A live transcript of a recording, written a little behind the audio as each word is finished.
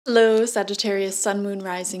Hello, Sagittarius, Sun, Moon,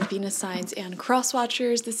 Rising, Venus signs, and cross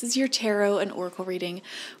watchers. This is your tarot and oracle reading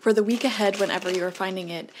for the week ahead whenever you are finding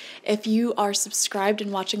it. If you are subscribed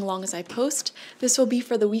and watching along as I post, this will be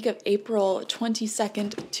for the week of April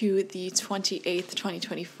 22nd to the 28th,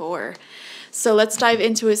 2024. So let's dive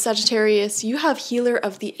into it, Sagittarius. You have Healer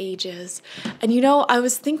of the Ages. And you know, I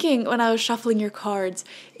was thinking when I was shuffling your cards,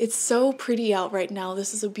 it's so pretty out right now.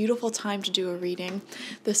 This is a beautiful time to do a reading.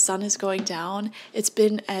 The sun is going down. It's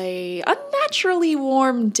been a unnaturally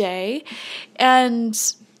warm day, and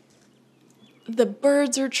the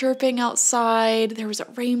birds are chirping outside. There was a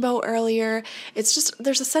rainbow earlier. It's just,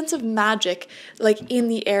 there's a sense of magic like in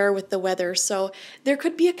the air with the weather. So there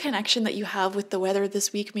could be a connection that you have with the weather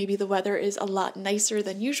this week. Maybe the weather is a lot nicer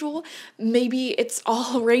than usual. Maybe it's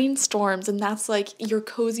all rainstorms and that's like your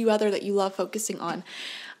cozy weather that you love focusing on.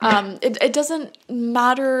 It doesn't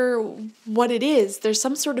matter what it is. There's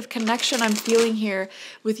some sort of connection I'm feeling here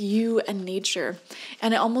with you and nature.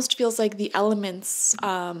 And it almost feels like the elements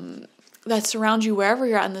that surround you wherever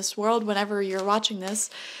you're at in this world, whenever you're watching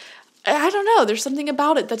this, I don't know, there's something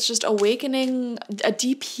about it that's just awakening a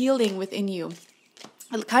deep healing within you.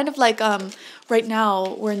 Kind of like right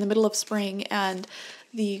now we're in the middle of spring and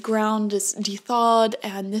the ground is de-thawed,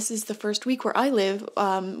 and this is the first week where I live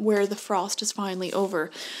where the frost is finally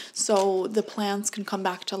over. So the plants can come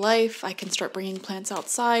back to life. I can start bringing plants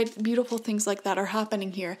outside. Beautiful things like that are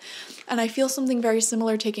happening here. And I feel something very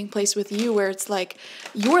similar taking place with you, where it's like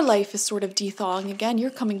your life is sort of de-thawing again. You're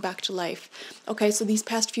coming back to life. Okay, so these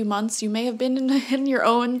past few months, you may have been in your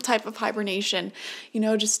own type of hibernation, you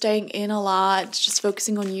know, just staying in a lot, just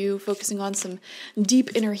focusing on you, focusing on some deep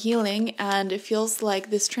inner healing, and it feels like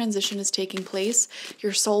this transition is taking place.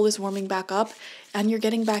 Your soul is warming back up and you're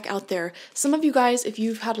getting back out there. Some of you guys, if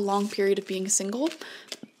you've had a long period of being single,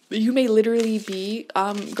 you may literally be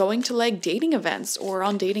going to like dating events or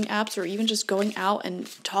on dating apps, or even just going out and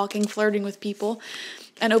talking, flirting with people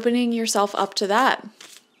and opening yourself up to that.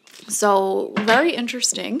 So very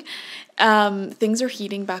interesting. Things are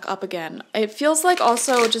heating back up again. It feels like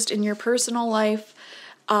also just in your personal life,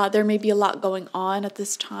 there may be a lot going on at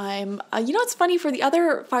this time. You know, it's funny, for the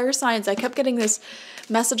other fire signs, I kept getting this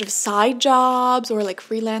message of side jobs or like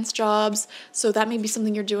freelance jobs. So that may be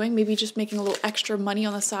something you're doing, maybe just making a little extra money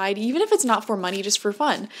on the side, even if it's not for money, just for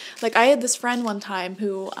fun. Like I had this friend one time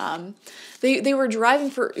who they were driving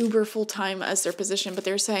for Uber full time as their position, but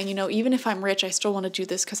they were saying, you know, even if I'm rich, I still want to do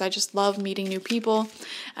this because I just love meeting new people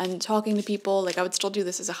and talking to people. Like I would still do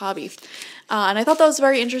this as a hobby. And I thought that was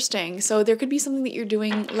very interesting. So there could be something that you're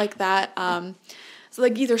doing like that. So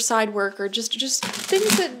like either side work or just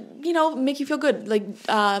things that, you know, make you feel good. Like,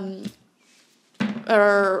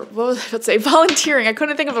 or let's say volunteering. I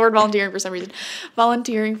couldn't think of the word volunteering for some reason.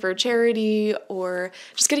 Volunteering for a charity or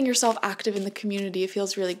just getting yourself active in the community. It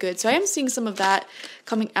feels really good. So I am seeing some of that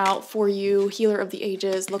coming out for you. Healer of the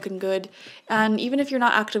Ages, looking good. And even if you're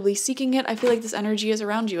not actively seeking it, I feel like this energy is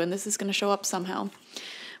around you and this is going to show up somehow.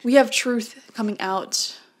 We have truth coming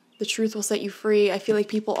out. The truth will set you free. I feel like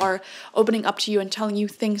people are opening up to you and telling you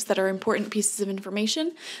things that are important pieces of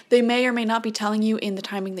information. They may or may not be telling you in the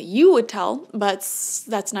timing that you would tell, but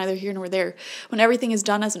that's neither here nor there. When everything is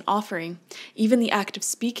done as an offering, even the act of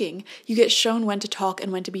speaking, you get shown when to talk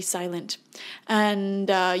and when to be silent. And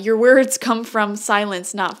your words come from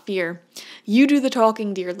silence, not fear. You do the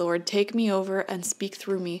talking, dear Lord. Take me over and speak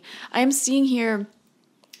through me. I am seeing here,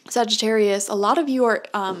 Sagittarius, a lot of you are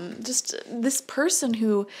just this person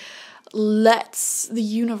who lets the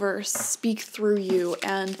universe speak through you,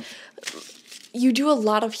 and you do a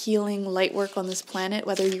lot of healing light work on this planet,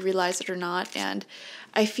 whether you realize it or not. And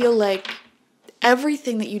I feel like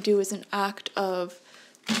everything that you do is an act of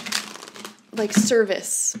like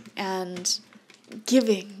service and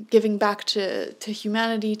giving back to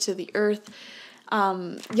humanity, to the earth.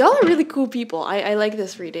 Y'all are really cool people. I like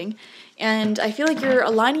this reading. And I feel like you're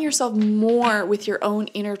aligning yourself more with your own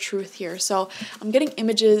inner truth here. So I'm getting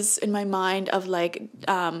images in my mind of like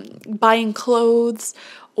buying clothes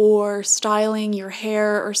or styling your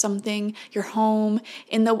hair or something, your home,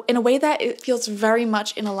 in a way that it feels very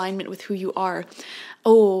much in alignment with who you are.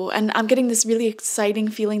 Oh, and I'm getting this really exciting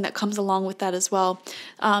feeling that comes along with that as well.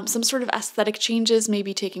 Some sort of aesthetic changes may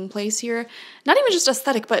be taking place here. Not even just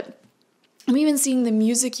aesthetic, but I'm even seeing the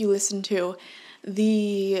music you listen to,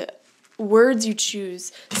 the words you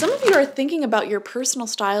choose. Some of you are thinking about your personal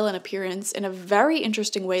style and appearance in a very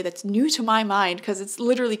interesting way that's new to my mind, because it's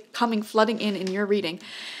literally flooding in your reading,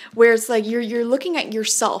 where it's like you're looking at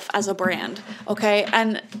yourself as a brand, okay?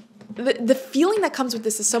 And the feeling that comes with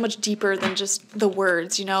this is so much deeper than just the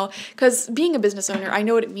words, you know, because being a business owner, I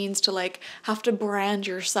know what it means to like have to brand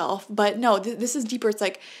yourself, but no, this is deeper. It's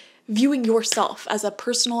like viewing yourself as a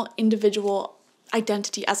personal individual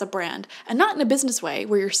identity as a brand, and not in a business way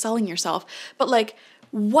where you're selling yourself, but like,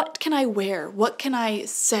 what can I wear? What can I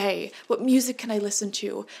say? What music can I listen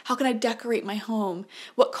to? How can I decorate my home?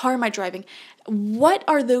 What car am I driving? What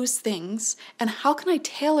are those things, and how can I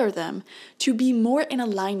tailor them to be more in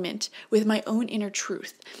alignment with my own inner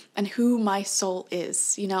truth and who my soul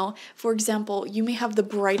is, you know? For example, you may have the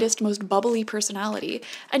brightest, most bubbly personality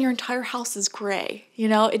and your entire house is gray, you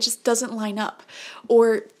know? It just doesn't line up.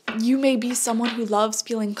 Or you may be someone who loves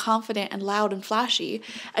feeling confident and loud and flashy,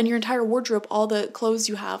 and your entire wardrobe, all the clothes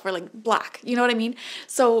you have are like black, you know what I mean?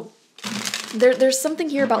 So there's something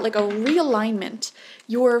here about like a realignment.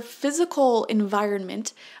 Your physical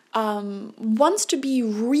environment wants to be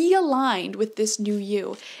realigned with this new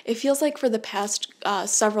you. It feels like for the past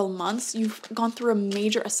several months, you've gone through a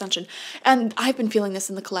major ascension. And I've been feeling this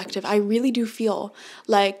in the collective. I really do feel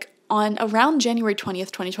like on around January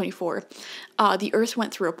 20th, 2024, the earth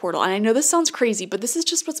went through a portal. And I know this sounds crazy, but this is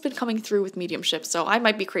just what's been coming through with mediumship. So I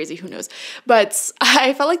might be crazy, who knows? But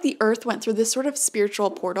I felt like the earth went through this sort of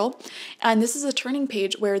spiritual portal. And this is a turning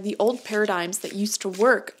page where the old paradigms that used to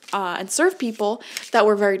work and serve people that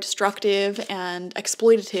were very destructive and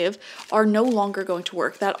exploitative are no longer going to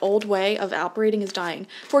work. That old way of operating is dying.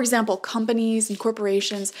 For example, companies and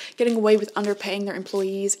corporations getting away with underpaying their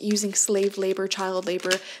employees, using slave labor, child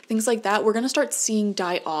labor, things like that, we're going to start seeing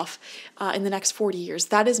die off in the next 40 years.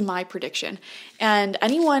 That is my prediction. And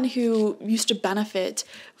anyone who used to benefit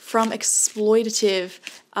from exploitative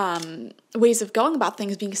ways of going about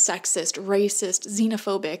things, being sexist, racist,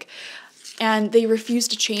 xenophobic, and they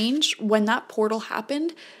refused to change, when that portal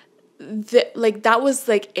happened, that was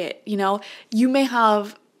like it, you know? You may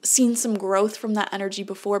have seen some growth from that energy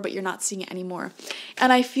before, but you're not seeing it anymore.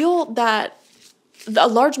 And I feel that a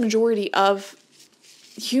large majority of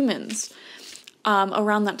humans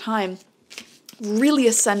around that time really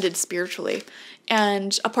ascended spiritually.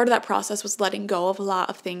 And a part of that process was letting go of a lot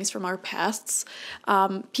of things from our pasts,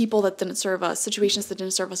 people that didn't serve us, situations that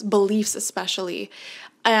didn't serve us, beliefs especially.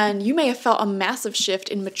 And you may have felt a massive shift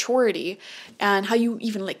in maturity and how you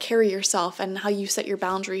even like carry yourself and how you set your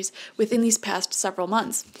boundaries within these past several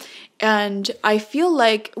months. And I feel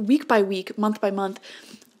like week by week, month by month,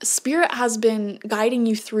 Spirit has been guiding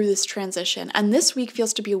you through this transition. And this week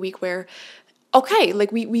feels to be a week where, okay,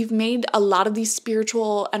 like we've made a lot of these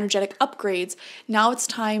spiritual, energetic upgrades. Now it's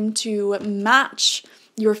time to match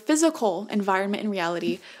your physical environment and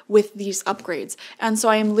reality with these upgrades. And so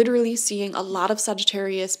I am literally seeing a lot of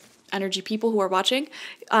Sagittarius energy people who are watching,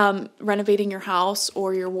 renovating your house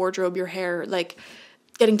or your wardrobe, your hair, like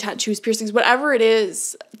getting tattoos, piercings, whatever it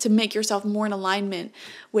is to make yourself more in alignment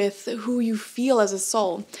with who you feel as a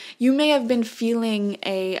soul. You may have been feeling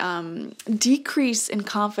a decrease in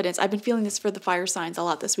confidence. I've been feeling this for the fire signs a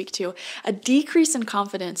lot this week too. A decrease in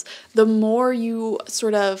confidence the more you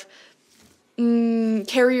sort of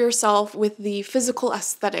carry yourself with the physical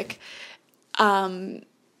aesthetic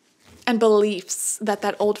and beliefs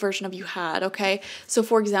that old version of you had, okay? So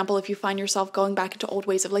for example, if you find yourself going back into old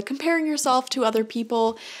ways of like comparing yourself to other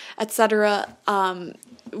people, etc.,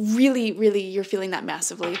 really, really you're feeling that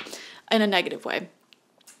massively in a negative way.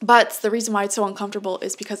 But the reason why it's so uncomfortable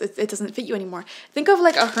is because it doesn't fit you anymore. Think of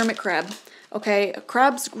like a hermit crab, okay?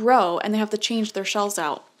 Crabs grow and they have to change their shells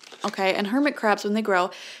out. Okay, and hermit crabs, when they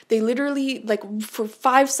grow, they literally, like, for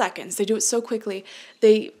 5 seconds, they do it so quickly,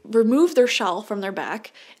 they remove their shell from their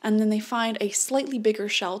back, and then they find a slightly bigger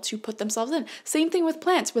shell to put themselves in. Same thing with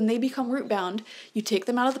plants. When they become root bound, you take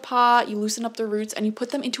them out of the pot, you loosen up their roots, and you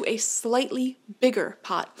put them into a slightly bigger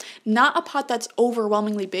pot. Not a pot that's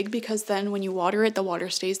overwhelmingly big, because then when you water it, the water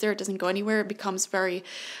stays there, it doesn't go anywhere, it becomes very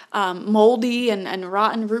moldy and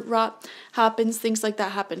rotten, root rot happens, things like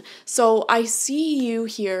that happen. So I see you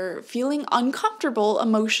here feeling uncomfortable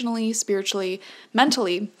emotionally, spiritually,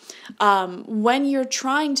 mentally, when you're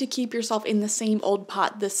trying to keep yourself in the same old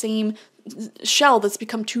pot, the same shell that's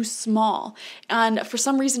become too small. And for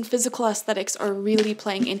some reason, physical aesthetics are really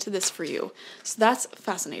playing into this for you. So that's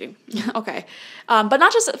fascinating. Okay. But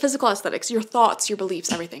not just physical aesthetics, your thoughts, your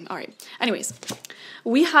beliefs, everything. All right. Anyways,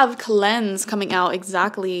 we have cleanse coming out.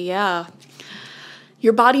 Exactly. Yeah.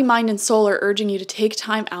 Your body, mind, and soul are urging you to take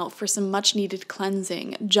time out for some much-needed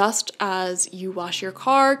cleansing. Just as you wash your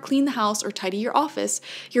car, clean the house, or tidy your office,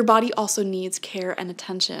 your body also needs care and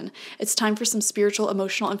attention. It's time for some spiritual,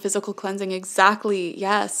 emotional, and physical cleansing. Exactly,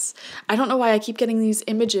 yes. I don't know why I keep getting these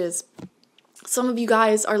images. Some of you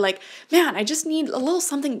guys are like, man, I just need a little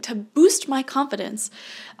something to boost my confidence.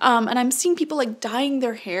 And I'm seeing people like dyeing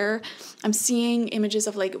their hair. I'm seeing images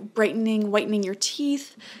of like brightening, whitening your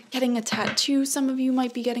teeth, getting a tattoo. Some of you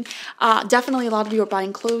might be getting. Definitely a lot of you are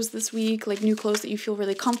buying clothes this week, like new clothes that you feel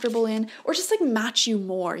really comfortable in, or just like match you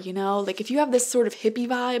more, you know? Like if you have this sort of hippie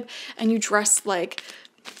vibe and you dress like,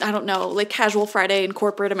 I don't know, like casual Friday in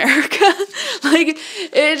corporate America, like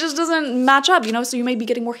it just doesn't match up, you know, so you may be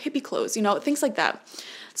getting more hippie clothes, you know, things like that.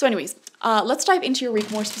 So anyways, let's dive into your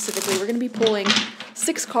week more specifically. We're going to be pulling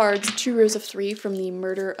 6 cards, 2 rows of 3 from the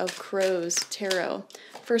Murder of Crows Tarot.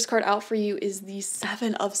 First card out for you is the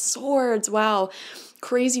 7 of Swords. Wow.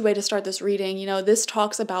 Crazy way to start this reading. You know, this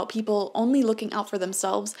talks about people only looking out for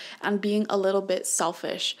themselves and being a little bit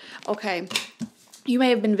selfish. Okay. You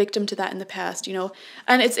may have been victim to that in the past, you know,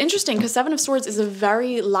 and it's interesting because 7 of Swords is a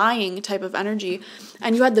very lying type of energy,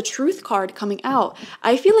 and you had the Truth card coming out.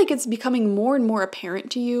 I feel like it's becoming more and more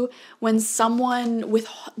apparent to you when someone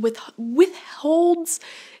withholds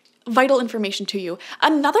vital information to you.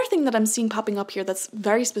 Another thing that I'm seeing popping up here that's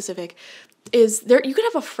very specific is you could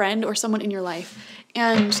have a friend or someone in your life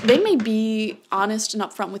and they may be honest and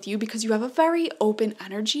upfront with you because you have a very open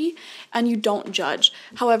energy and you don't judge.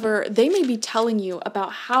 However, they may be telling you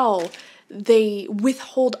about how they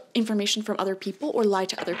withhold information from other people or lie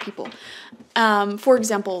to other people. For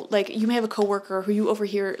example, like you may have a coworker who you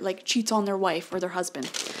overhear like cheats on their wife or their husband,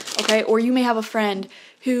 okay? Or you may have a friend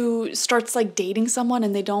who starts like dating someone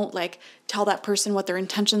and they don't like tell that person what their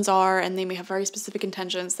intentions are, and they may have very specific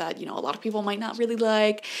intentions that, you know, a lot of people might not really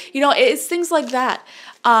like. You know, it's things like that.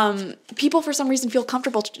 People for some reason feel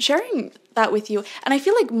comfortable sharing that with you. And I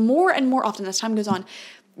feel like more and more often as time goes on,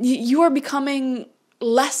 you are becoming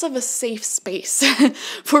less of a safe space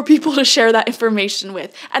for people to share that information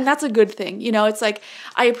with. And that's a good thing. You know, it's like,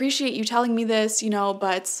 I appreciate you telling me this, you know,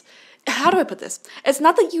 but how do I put this? It's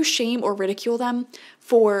not that you shame or ridicule them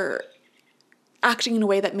for acting in a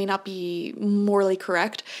way that may not be morally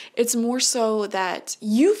correct. It's more so that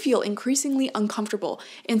you feel increasingly uncomfortable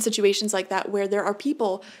in situations like that where there are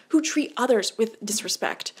people who treat others with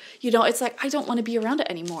disrespect. You know, it's like, I don't want to be around it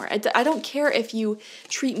anymore. I don't care if you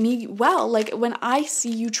treat me well. Like when I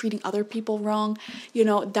see you treating other people wrong, you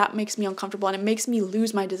know, that makes me uncomfortable and it makes me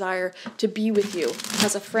lose my desire to be with you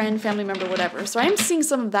as a friend, family member, whatever. So I am seeing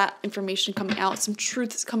some of that information coming out, some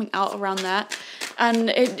truths coming out around that. And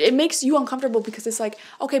it makes you uncomfortable because it's like,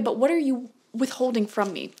 okay, but what are you withholding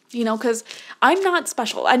from me? You know, because I'm not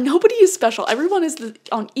special and nobody is special. Everyone is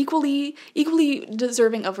equally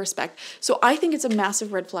deserving of respect. So I think it's a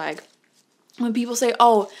massive red flag when people say,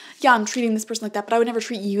 oh, yeah, I'm treating this person like that, but I would never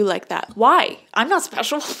treat you like that. Why? I'm not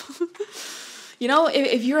special. You know,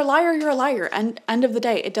 if you're a liar, you're a liar. And end of the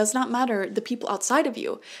day, it does not matter the people outside of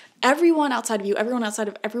you. Everyone outside of you, everyone outside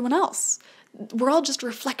of everyone else. We're all just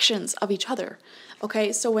reflections of each other.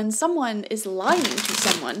 Okay, so when someone is lying to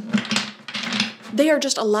someone, they are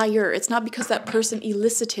just a liar. It's not because that person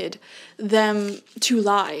elicited them to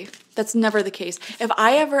lie. That's never the case. If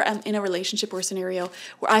I ever am in a relationship or a scenario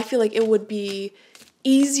where I feel like it would be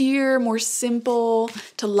easier, more simple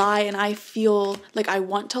to lie, and I feel like I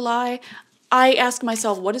want to lie, I ask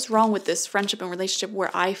myself, what is wrong with this friendship and relationship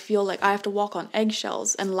where I feel like I have to walk on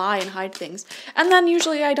eggshells and lie and hide things? And then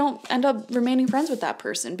usually I don't end up remaining friends with that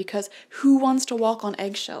person because who wants to walk on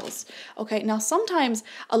eggshells? Okay, now sometimes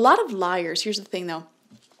a lot of liars, here's the thing though,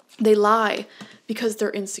 they lie because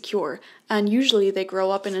they're insecure. And usually they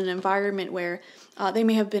grow up in an environment where they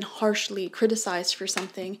may have been harshly criticized for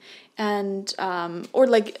something and, or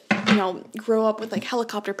like, you know, grow up with like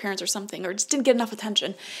helicopter parents or something, or just didn't get enough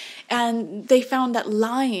attention. And they found that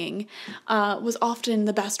lying was often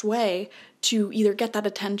the best way to either get that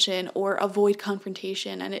attention or avoid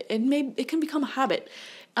confrontation. And it can become a habit.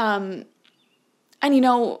 And, you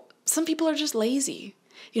know, some people are just lazy.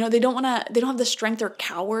 You know, they don't have the strength, they're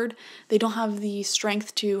coward. They don't have the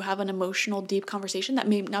strength to have an emotional, deep conversation that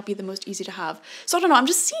may not be the most easy to have. So I don't know, I'm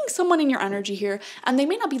just seeing someone in your energy here, and they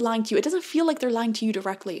may not be lying to you. It doesn't feel like they're lying to you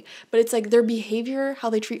directly, but it's like their behavior, how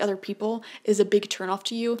they treat other people is a big turnoff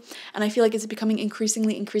to you. And I feel like it's becoming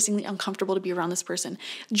increasingly uncomfortable to be around this person,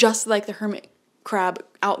 just like the hermit crab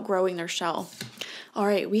outgrowing their shell. All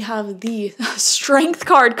right, we have the Strength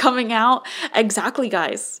card coming out. Exactly,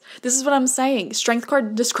 guys. This is what I'm saying. Strength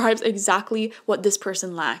card describes exactly what this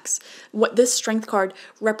person lacks. What this Strength card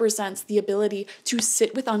represents the ability to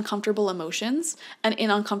sit with uncomfortable emotions and in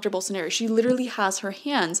uncomfortable scenarios. She literally has her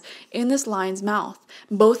hands in this lion's mouth.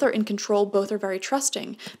 Both are in control. Both are very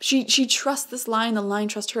trusting. She trusts this lion, the lion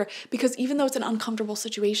trusts her, because even though it's an uncomfortable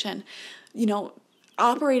situation, you know,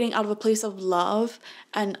 operating out of a place of love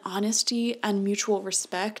and honesty and mutual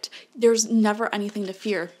respect, there's never anything to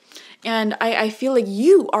fear. And I feel like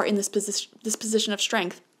you are in this position of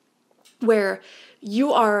strength where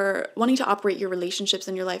you are wanting to operate your relationships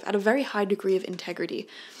in your life at a very high degree of integrity,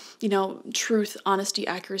 truth, honesty,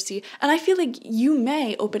 accuracy. And I feel like you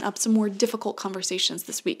may open up some more difficult conversations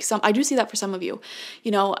this week. I do see that for some of you,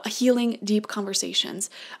 healing deep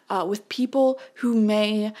conversations with people who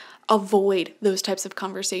may avoid those types of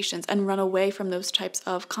conversations and run away from those types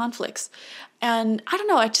of conflicts. And I don't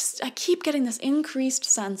know, I keep getting this increased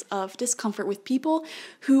sense of discomfort with people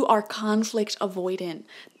who are conflict avoidant.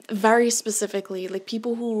 Very specifically, like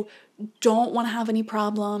people who don't want to have any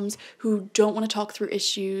problems, who don't want to talk through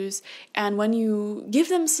issues. And when you give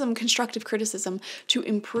them some constructive criticism to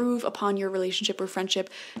improve upon your relationship or friendship,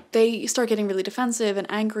 they start getting really defensive and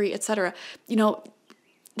angry, etc.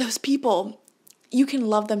 Those people, you can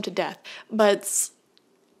love them to death, but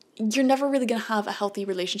you're never really going to have a healthy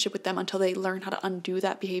relationship with them until they learn how to undo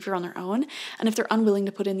that behavior on their own. And if they're unwilling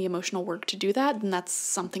to put in the emotional work to do that, then that's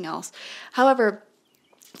something else. However,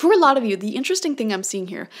 for a lot of you, the interesting thing I'm seeing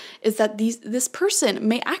here is that this person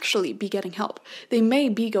may actually be getting help. They may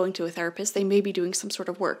be going to a therapist. They may be doing some sort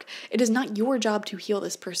of work. It is not your job to heal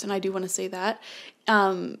this person. I do want to say that.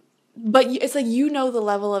 But it's like the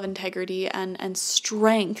level of integrity and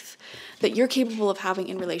strength that you're capable of having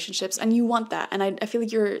in relationships, and you want that. And I feel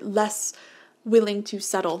like you're less willing to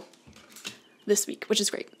settle this week, which is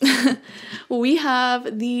great. We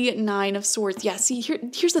have the 9 of Swords. Yeah, see,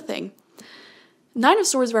 here's the thing. 9 of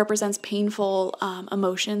Swords represents painful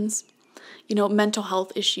emotions, mental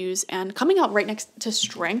health issues, and coming out right next to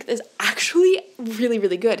strength is actually really,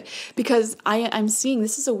 really good, because I'm seeing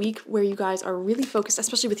this is a week where you guys are really focused,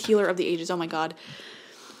 especially with Healer of the Ages. Oh my God.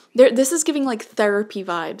 This is giving like therapy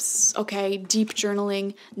vibes, okay? Deep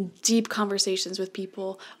journaling, deep conversations with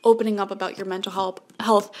people, opening up about your mental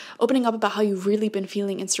health, opening up about how you've really been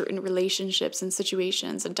feeling in certain relationships and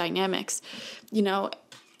situations and dynamics,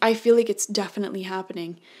 I feel like it's definitely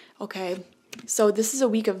happening, okay? So this is a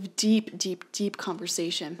week of deep, deep, deep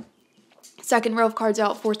conversation. Second row of cards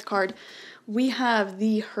out, fourth card. We have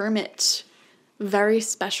the Hermit. Very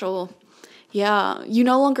special. Yeah, you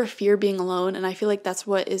no longer fear being alone, and I feel like that's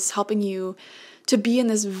what is helping you to be in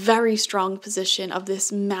this very strong position of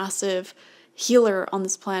this massive healer on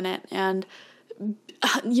this planet. And,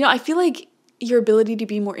 I feel like your ability to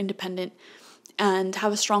be more independent and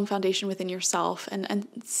have a strong foundation within yourself and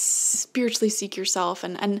spiritually seek yourself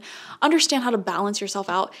and understand how to balance yourself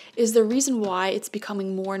out is the reason why it's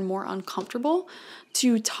becoming more and more uncomfortable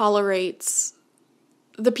to tolerate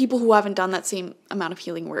the people who haven't done that same amount of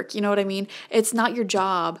healing work. You know what I mean? It's not your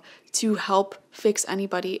job to help fix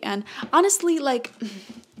anybody. And honestly, like,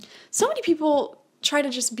 so many people try to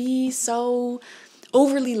just be so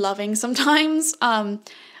overly loving sometimes. I'm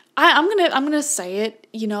gonna say it,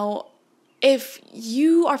 if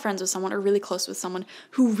you are friends with someone or really close with someone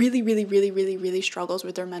who really, really, really, really, really struggles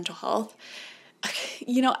with their mental health,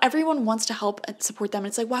 everyone wants to help and support them.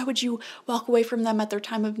 It's like, why would you walk away from them at their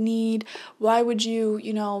time of need? Why would you,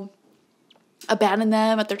 abandon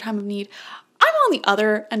them at their time of need? I'm on the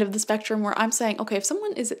other end of the spectrum where I'm saying, okay, if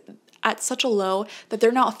someone is at such a low that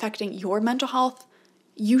they're not affecting your mental health,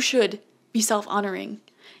 you should be self-honoring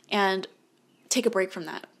and take a break from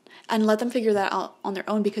that. And let them figure that out on their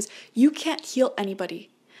own, because you can't heal anybody.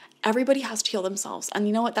 Everybody has to heal themselves. And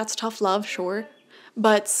you know what? That's tough love, sure.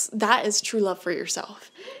 But that is true love for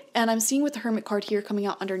yourself. And I'm seeing with the Hermit card here coming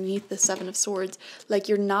out underneath the 7 of Swords, like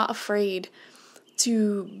you're not afraid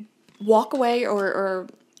to walk away or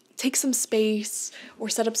take some space or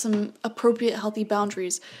set up some appropriate healthy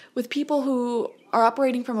boundaries with people who are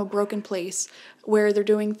operating from a broken place where they're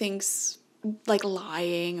doing things like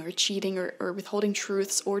lying or cheating or withholding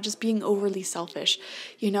truths or just being overly selfish.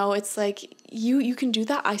 It's like you can do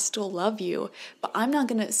that. I still love you, but I'm not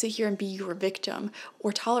going to sit here and be your victim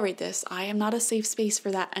or tolerate this. I am not a safe space for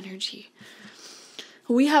that energy.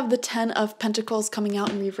 We have the 10 of Pentacles coming out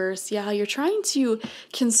in reverse. Yeah, you're trying to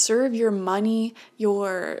conserve your money,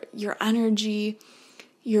 your energy,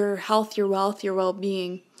 your health, your wealth, your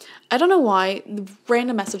well-being. I don't know why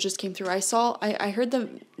random messages came through. I heard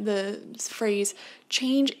the phrase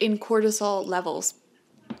change in cortisol levels.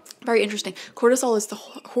 Very interesting. Cortisol is the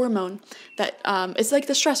hormone that it's like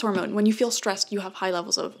the stress hormone. When you feel stressed, you have high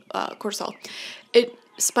levels of cortisol. It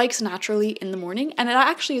spikes naturally in the morning, and it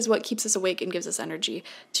actually is what keeps us awake and gives us energy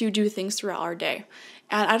to do things throughout our day.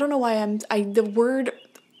 And I don't know why the word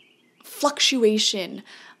fluctuation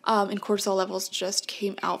in cortisol levels just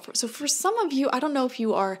came out. So for some of you, I don't know if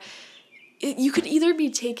you are you could either be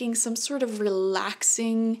taking some sort of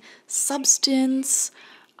relaxing substance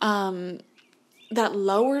that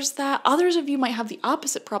lowers that. Others of you might have the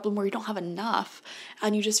opposite problem where you don't have enough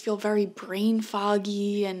and you just feel very brain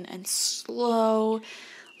foggy and slow,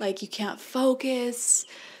 like you can't focus.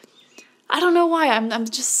 I don't know why. I'm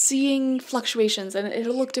just seeing fluctuations, and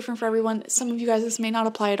it'll look different for everyone. Some of you guys, this may not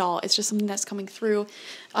apply at all. It's just something that's coming through.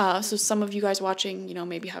 So some of you guys watching, you know,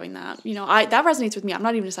 maybe having that. You know, that resonates with me. I'm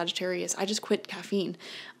not even a Sagittarius. I just quit caffeine.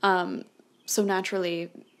 So naturally,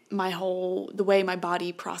 the way my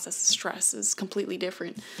body processes stress is completely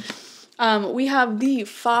different. We have the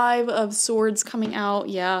 5 of Swords coming out.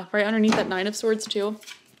 Yeah, right underneath that 9 of Swords too.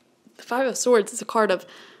 The 5 of Swords is a card of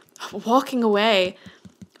walking away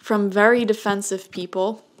from very defensive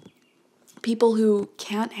people who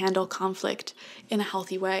can't handle conflict in a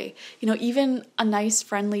healthy way. You know, even a nice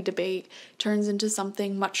friendly debate turns into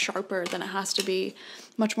something much sharper than it has to be,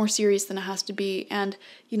 much more serious than it has to be. And,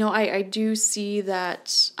 you know, I do see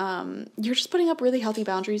that you're just putting up really healthy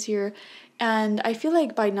boundaries here. And I feel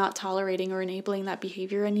like by not tolerating or enabling that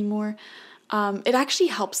behavior anymore, it actually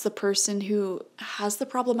helps the person who has the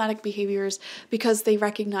problematic behaviors, because they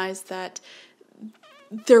recognize that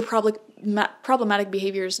their problematic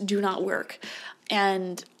behaviors do not work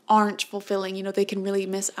and aren't fulfilling. You know, they can really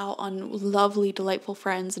miss out on lovely, delightful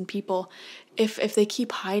friends and people if they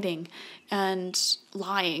keep hiding and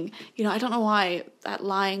lying. You know, I don't know why that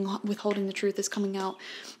lying, withholding the truth is coming out.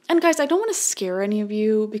 And guys, I don't want to scare any of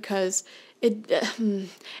you, because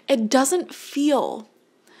it doesn't feel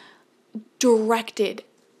directed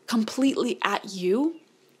completely at you,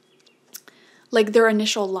 like their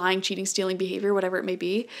initial lying, cheating, stealing behavior, whatever it may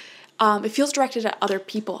be. It feels directed at other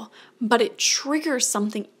people, but it triggers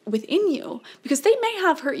something within you because they may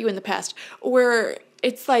have hurt you in the past, or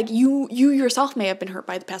it's like you yourself may have been hurt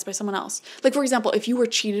by the past by someone else. Like, for example, if you were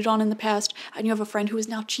cheated on in the past and you have a friend who is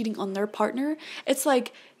now cheating on their partner, it's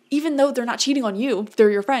like, even though they're not cheating on you, they're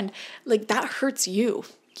your friend, like that hurts you.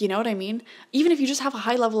 You know what I mean? Even if you just have a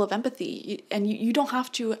high level of empathy and you don't have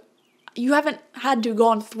to, you haven't had to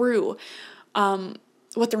gone through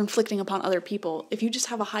what they're inflicting upon other people. If you just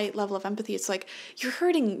have a high level of empathy, it's like, you're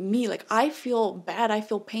hurting me. Like, I feel bad. I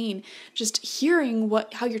feel pain just hearing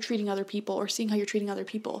how you're treating other people or seeing how you're treating other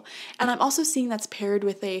people. And I'm also seeing that's paired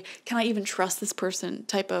with a, can I even trust this person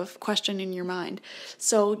type of question in your mind.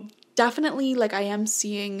 So definitely, like, I am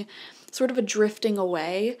seeing sort of a drifting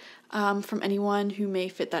away from anyone who may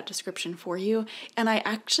fit that description for you. And I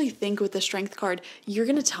actually think with the Strength card, you're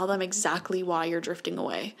going to tell them exactly why you're drifting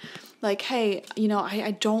away. Like, hey, you know,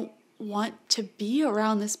 I don't want to be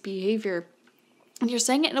around this behavior. And you're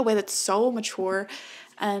saying it in a way that's so mature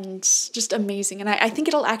and just amazing. And I think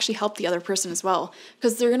it'll actually help the other person as well,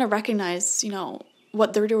 because they're going to recognize, you know,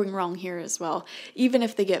 what they're doing wrong here as well, even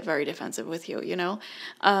if they get very defensive with you, you know?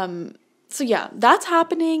 So yeah, that's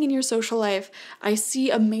happening in your social life. I see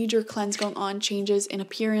a major cleanse going on, changes in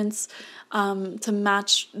appearance to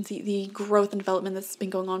match the growth and development that's been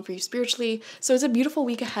going on for you spiritually. So it's a beautiful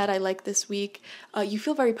week ahead. I like this week. You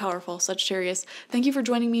feel very powerful, Sagittarius. Thank you for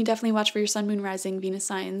joining me. Definitely watch for your sun, moon, rising, Venus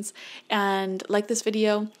signs. And like this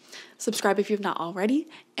video, subscribe if you've not already,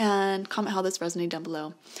 and comment how this resonated down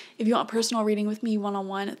below. If you want a personal reading with me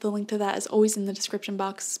one-on-one, the link to that is always in the description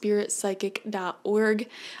box, spiritpsychic.org.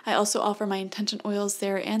 I also offer my intention oils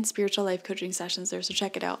there and spiritual life coaching sessions there, so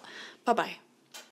check it out. Bye-bye.